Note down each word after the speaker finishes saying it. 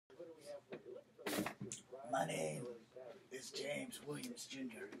My name is James Williams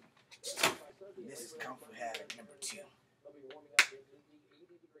Jr. This is Kung Fu Habit number 2.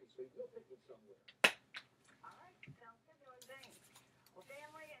 Well,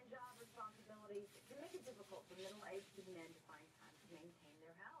 family and job responsibilities can make it difficult for middle-aged men to find time to maintain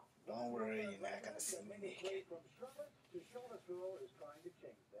their health. Don't worry, you're not gonna see me naked.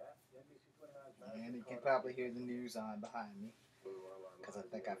 And you can probably hear the news on behind me, because I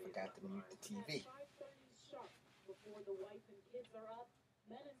think I forgot to mute the TV.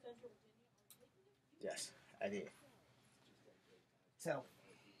 Yes, I did. So,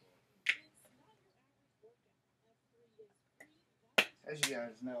 as you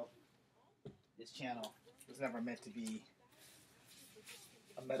guys know, this channel was never meant to be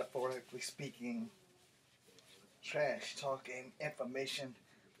a metaphorically speaking, trash talking, information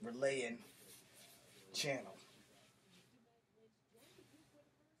relaying channel.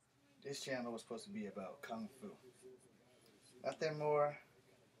 This channel was supposed to be about Kung Fu. Nothing more,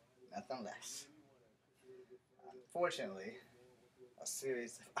 nothing less. Unfortunately, a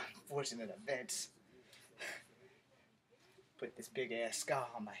series of unfortunate events put this big ass scar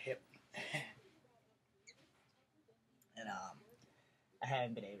on my hip. And I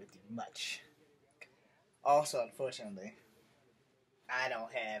haven't been able to do much. Also, unfortunately, I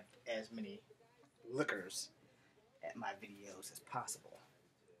don't have as many lookers at my videos as possible.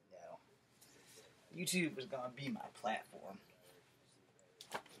 YouTube is going to be my platform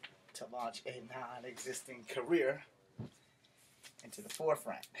to launch a non-existing career into the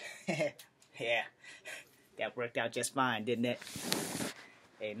forefront. Yeah, that worked out just fine, didn't it?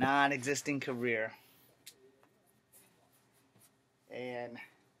 A non-existing career. And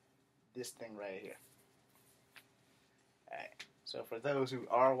this thing right here. Alright, so for those who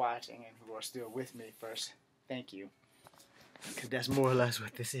are watching and who are still with me, first, thank you. Because that's more or less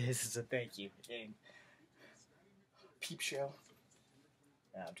what this is a thank you. And peep show.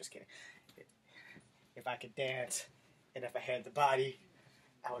 No, I'm just kidding. If I could dance and if I had the body,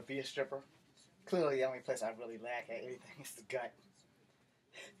 I would be a stripper. Clearly, the only place I really lack at anything is the gut.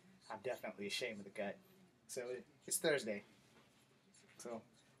 I'm definitely ashamed of the gut. So it's Thursday. So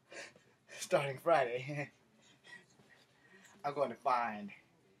starting Friday, I'm going to find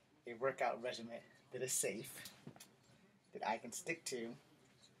a workout regimen that is safe, that I can stick to.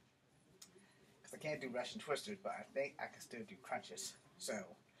 Because I can't do Russian twisters, but I think I can still do crunches. So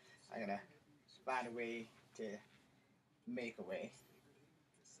I'm going to find a way to make a way.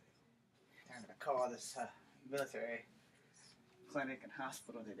 I'm going to call this military clinic and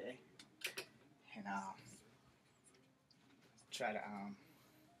hospital today. And try to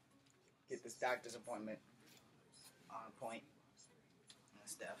get this doctor's appointment on point and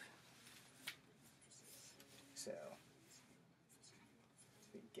stuff. So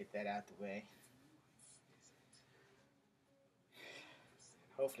we can get that out the way.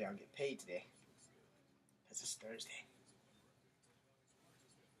 Hopefully I'll get paid today, because it's Thursday.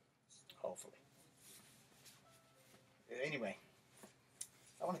 Hopefully. Anyway,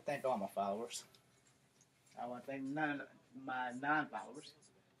 I want to thank all my followers. I want to thank my non-followers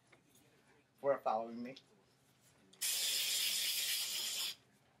for following me.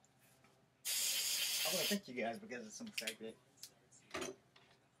 I want to thank you guys because of some fact that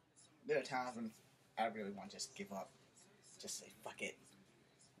there are times when I really want to just give up. Just say, fuck it.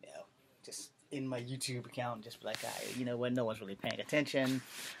 You know, just in my YouTube account, just be like, you know what, no one's really paying attention.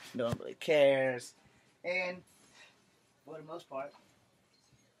 No one really cares. And for the most part,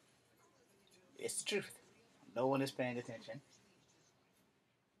 it's the truth. No one is paying attention.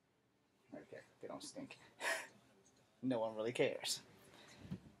 Okay, they don't stink. No one really cares.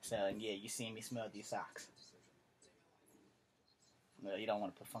 So, and yeah, you see me smell these socks. Well, you don't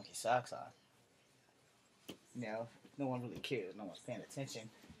want to put funky socks on. You know, no one really cares. No one's paying attention.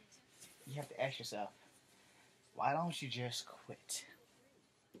 You have to ask yourself, why don't you just quit?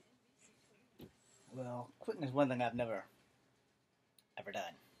 Well, quitting is one thing I've never, ever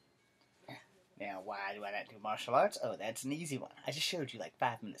done. Now, why do I not do martial arts? Oh, that's an easy one. I just showed you like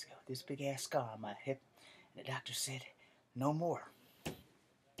 5 minutes ago. This big ass scar on my hip. And the doctor said, no more. I'm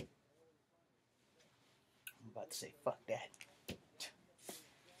about to say, fuck that.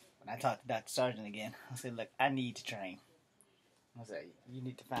 When I talked to Dr. Sargent again, I said, look, I need to train. I was like, you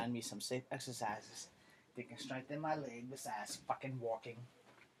need to find me some safe exercises that can strengthen my leg besides fucking walking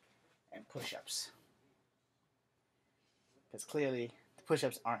and push-ups. Because clearly, the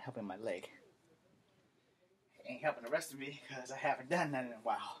push-ups aren't helping my leg. Ain't helping the rest of me because I haven't done that in a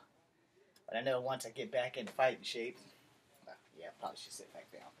while. But I know once I get back in fighting shape, well, yeah, I probably should sit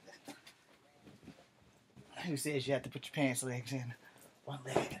back down for this. Who says you have to put your pants legs in one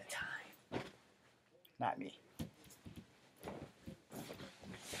leg at a time? not me.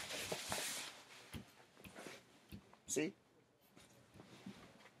 See?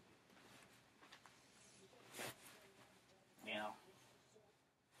 You know,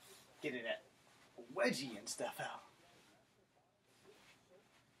 getting that wedgie and stuff out.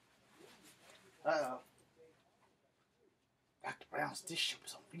 Uh-oh. Dr. Brown's dish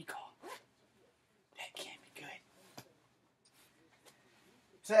was on recall. That can't be good.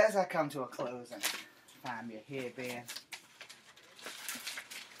 So as I come to a close and find me a headband.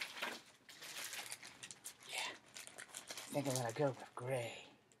 Yeah. I think I'm gonna go with gray.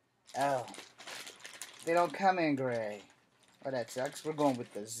 Oh. They don't come in gray. Oh, that sucks. We're going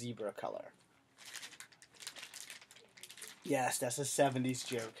with the zebra color. Yes, that's a 70s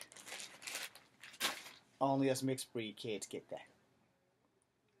joke. Only us mixed breed kids get that.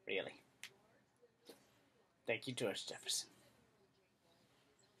 Really. Thank you, George Jefferson.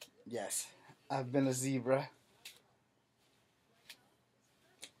 Yes, I've been a zebra.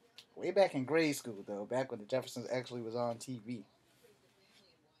 Way back in grade school, though, back when the Jeffersons actually was on TV.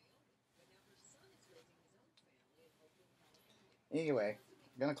 Anyway,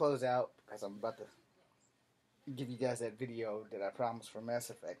 I'm gonna close out because I'm about to give you guys that video that I promised for Mass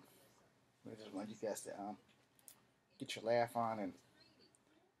Effect. I just want you guys to get your laugh on and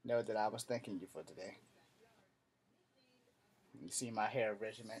know that I was thanking you for today. You see my hair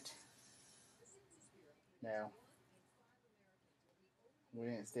regiment. Now,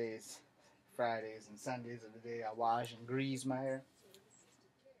 Wednesdays, Fridays, and Sundays of the day I wash and grease my hair.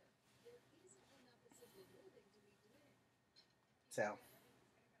 So,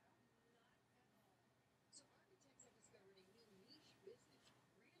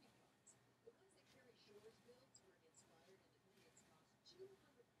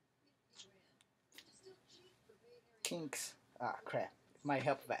 kinks. Ah, crap. It might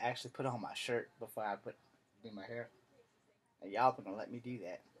help if I actually put on my shirt before I do my hair. And y'all were gonna let me do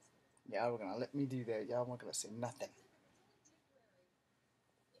that. Y'all were gonna let me do that. Y'all weren't gonna say nothing.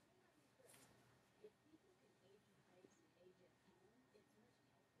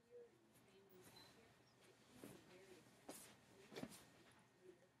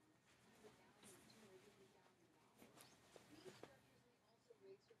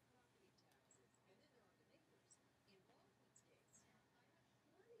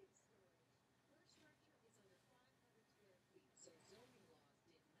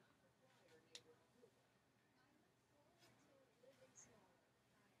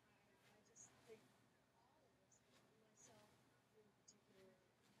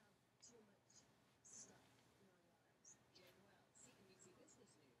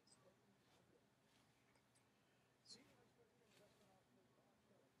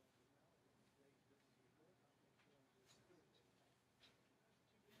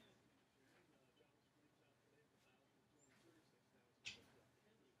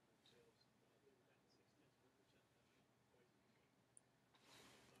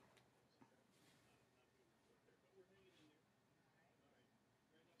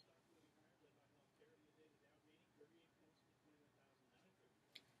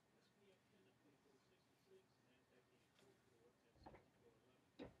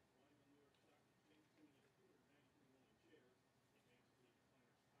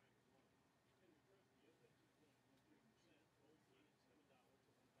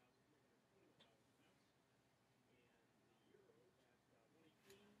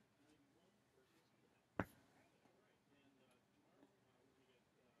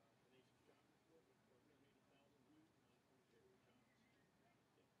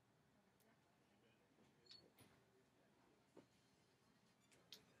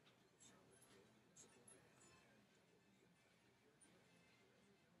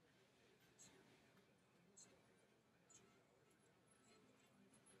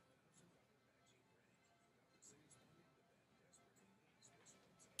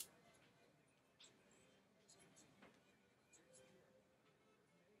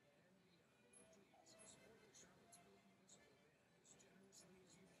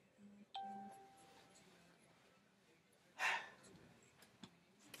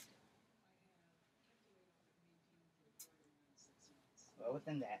 Well,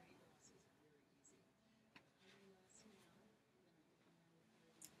 within that,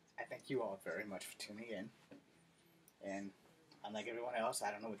 I thank you all very much for tuning in. And unlike everyone else,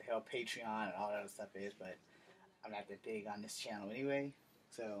 I don't know what the hell Patreon and all that other stuff is, but I'm not that big on this channel anyway.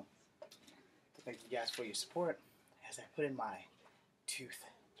 So, thank you guys for your support as I put in my tooth.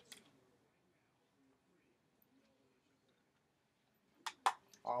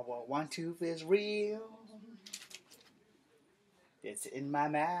 Oh, well, one tooth is real. It's in my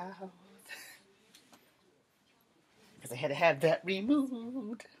mouth. because I had to have that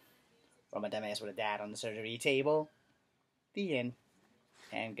removed. Or my dumb ass would have died on the surgery table. The end.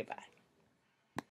 And goodbye.